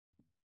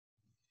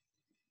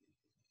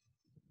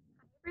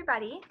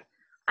everybody.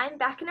 I'm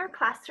back in our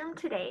classroom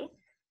today,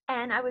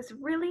 and I was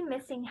really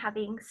missing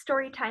having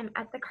story time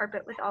at the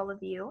carpet with all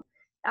of you.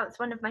 That was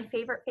one of my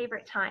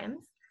favorite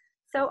times.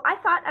 So I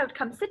thought I would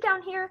come sit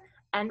down here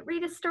and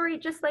read a story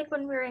just like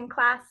when we were in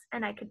class,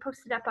 and I could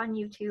post it up on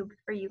YouTube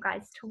for you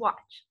guys to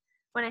watch.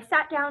 When I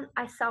sat down,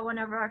 I saw one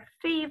of our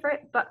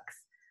favorite books.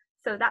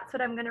 So that's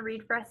what I'm going to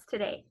read for us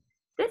today.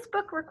 This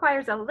book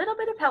requires a little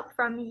bit of help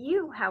from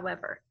you,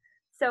 however.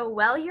 So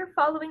while you're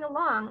following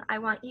along, I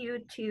want you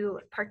to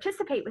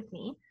participate with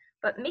me,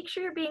 but make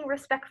sure you're being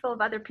respectful of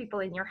other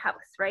people in your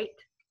house, right?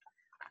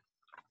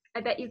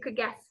 I bet you could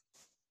guess.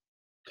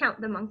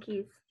 Count the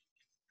monkeys.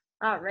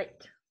 All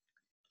right.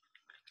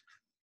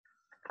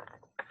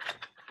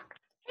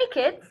 Hey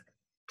kids,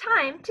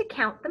 time to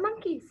count the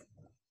monkeys.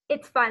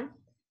 It's fun,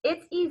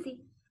 it's easy.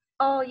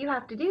 All you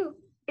have to do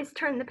is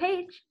turn the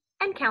page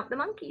and count the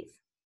monkeys.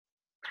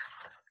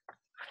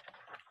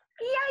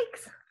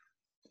 Yikes!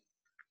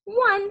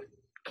 One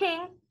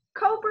king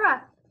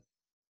cobra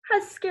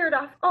has scared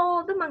off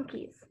all the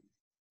monkeys.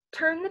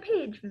 Turn the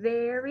page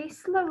very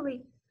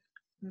slowly,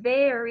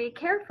 very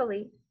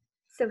carefully,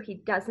 so he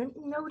doesn't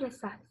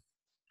notice us.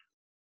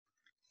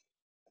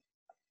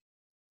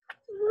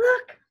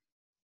 Look!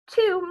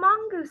 2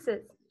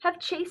 mongooses have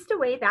chased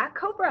away that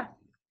cobra.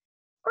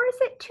 Or is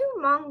it 2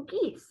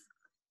 mongoose?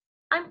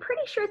 I'm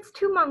pretty sure it's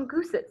 2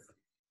 mongooses.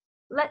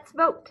 Let's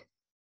vote.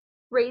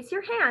 Raise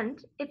your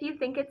hand if you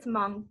think it's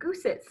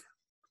mongooses.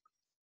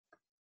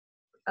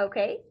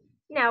 Okay,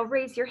 now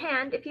raise your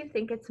hand if you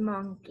think it's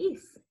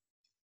mongoose.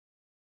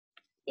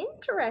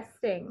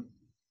 Interesting.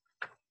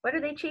 What are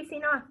they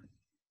chasing off?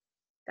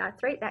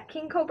 That's right, that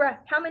king cobra.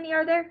 How many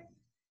are there?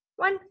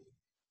 1,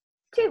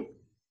 2.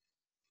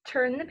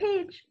 Turn the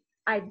page.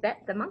 I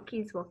bet the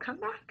monkeys will come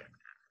back.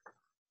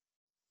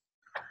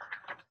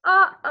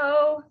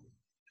 Uh-oh,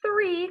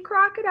 3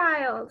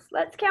 crocodiles.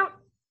 Let's count.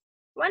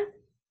 1,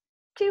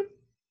 2,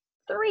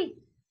 3.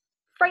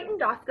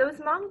 Frightened off those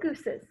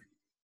mongooses.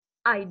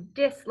 I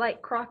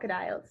dislike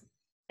crocodiles,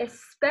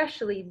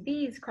 especially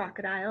these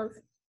crocodiles.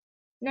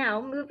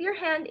 Now move your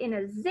hand in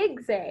a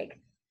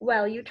zigzag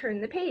while you turn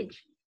the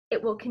page.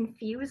 It will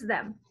confuse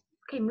them.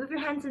 Okay, move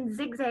your hands in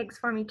zigzags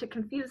for me to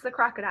confuse the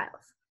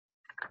crocodiles.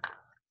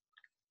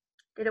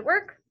 Did it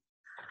work?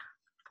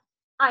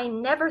 I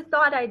never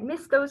thought I'd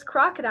miss those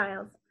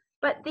crocodiles,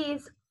 but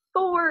these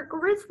 4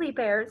 grizzly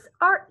bears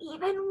are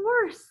even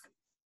worse.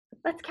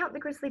 Let's count the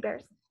grizzly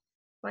bears.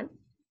 1,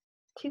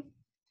 2,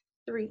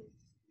 3,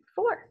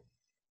 4.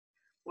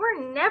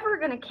 We're never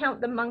going to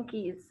count the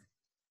monkeys.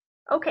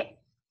 Okay,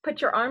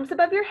 put your arms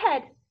above your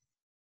head,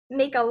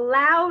 make a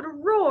loud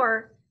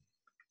roar,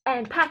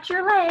 and pat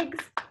your legs.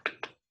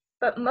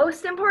 But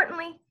most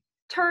importantly,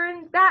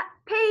 turn that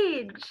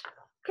page.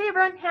 Okay,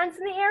 everyone, hands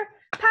in the air,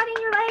 patting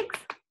your legs.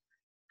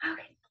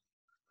 Okay.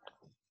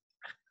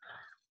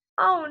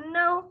 Oh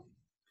no,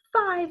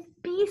 5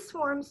 bee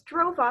swarms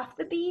drove off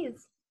the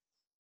bees.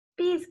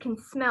 Bees can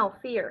smell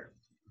fear.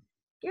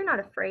 You're not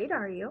afraid,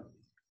 are you?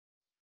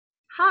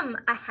 Hum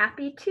a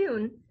happy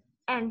tune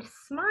and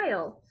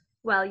smile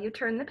while you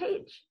turn the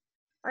page.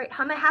 All right,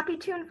 hum a happy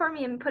tune for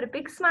me and put a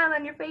big smile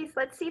on your face.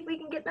 Let's see if we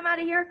can get them out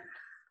of here.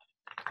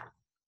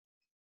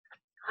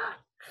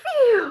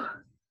 Phew!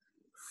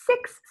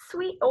 6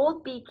 sweet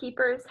old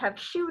beekeepers have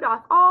shooed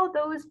off all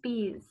those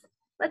bees.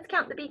 Let's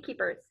count the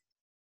beekeepers.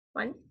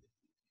 1,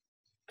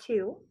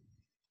 2,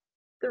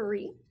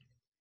 3,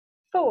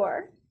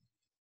 4,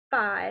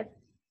 5,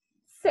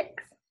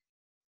 6.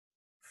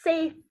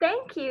 Say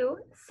thank you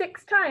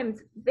 6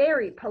 times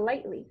very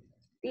politely.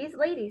 These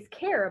ladies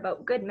care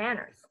about good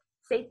manners.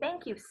 Say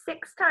thank you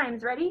 6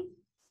 times. Ready?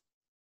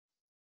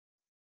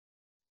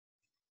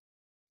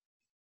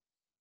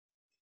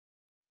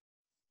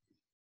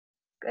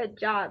 Good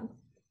job.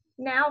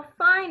 Now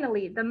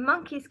finally the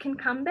monkeys can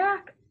come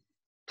back.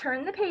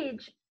 Turn the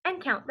page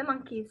and count the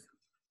monkeys.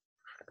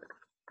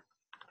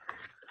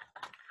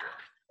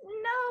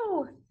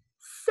 No!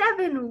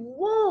 7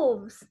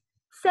 wolves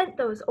sent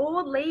those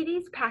old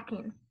ladies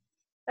packing.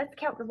 Let's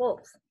count the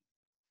wolves.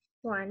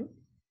 1,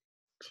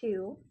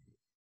 2,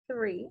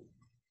 3,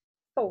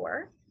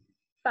 4,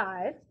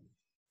 5,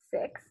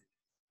 6,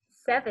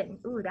 7.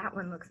 Ooh, that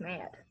one looks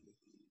mad.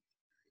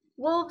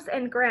 Wolves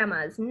and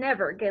grandmas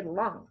never get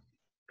along.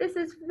 This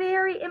is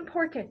very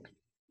important.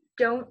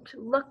 Don't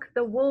look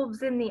the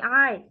wolves in the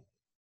eye.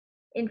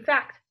 In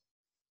fact,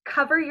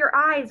 cover your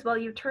eyes while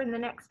you turn the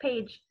next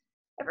page.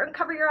 Everyone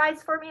cover your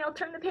eyes for me. I'll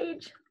turn the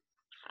page.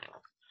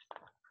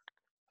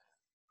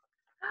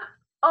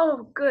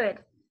 Oh, good.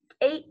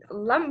 8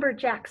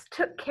 lumberjacks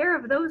took care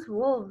of those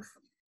wolves.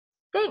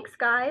 Thanks,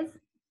 guys.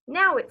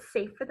 Now it's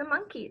safe for the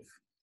monkeys.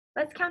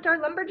 Let's count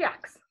our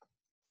lumberjacks.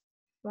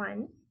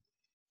 1,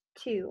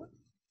 2,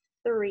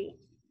 3,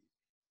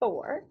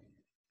 4,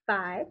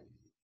 5,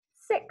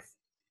 6,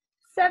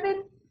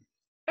 7,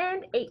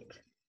 and 8.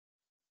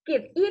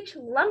 Give each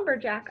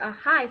lumberjack a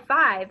high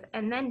five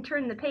and then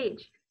turn the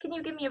page. Can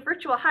you give me a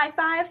virtual high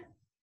five?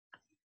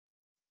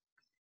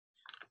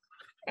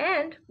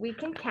 And we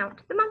can count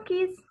the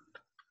monkeys.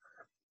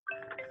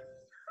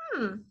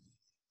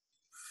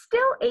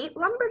 still 8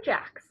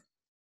 lumberjacks.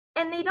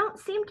 And they don't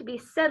seem to be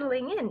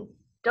settling in.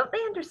 Don't they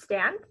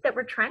understand that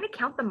we're trying to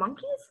count the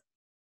monkeys?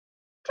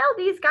 Tell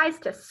these guys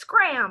to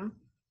scram.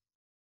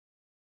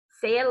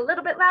 Say it a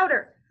little bit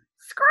louder.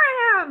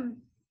 Scram!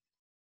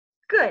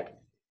 Good.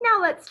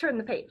 Now let's turn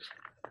the page.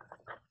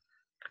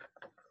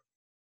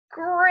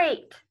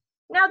 Great.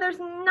 Now there's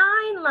 9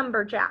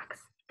 lumberjacks.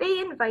 They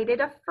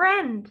invited a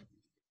friend.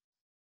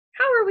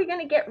 How are we going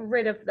to get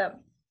rid of them?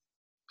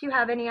 Do you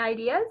have any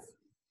ideas?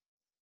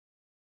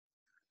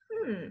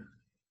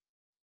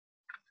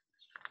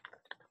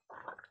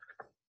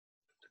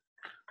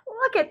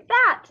 Look at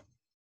that!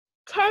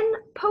 10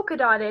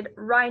 polka-dotted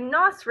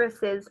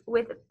rhinoceroses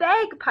with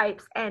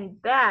bagpipes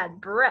and bad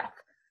breath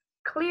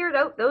cleared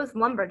out those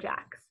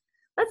lumberjacks.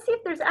 Let's see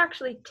if there's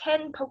actually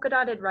 10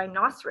 polka-dotted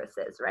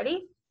rhinoceroses.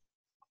 Ready?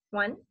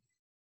 1,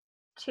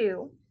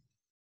 2,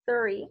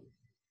 3,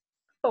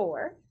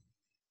 4,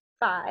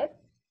 5,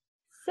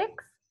 6,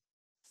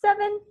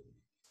 7,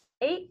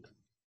 8,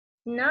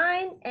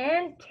 9,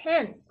 and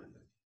 10.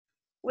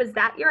 Was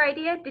that your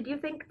idea? Did you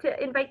think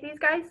to invite these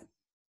guys?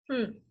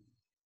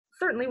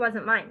 Certainly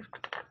wasn't mine.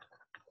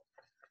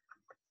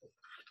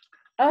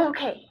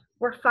 Okay,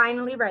 we're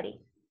finally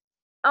ready.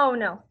 Oh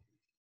no,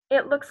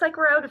 it looks like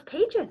we're out of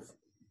pages.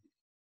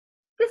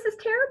 This is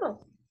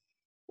terrible.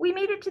 We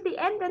made it to the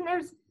end and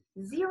there's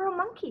 0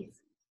 monkeys.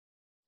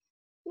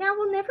 Now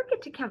we'll never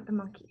get to count the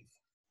monkeys.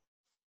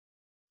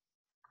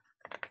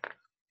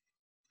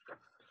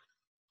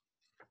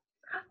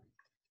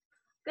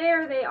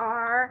 There they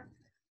are.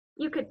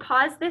 You could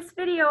pause this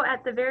video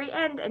at the very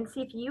end and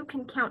see if you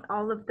can count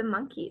all of the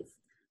monkeys.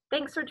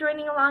 Thanks for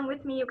joining along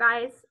with me, you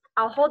guys.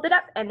 I'll hold it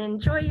up and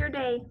enjoy your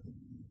day.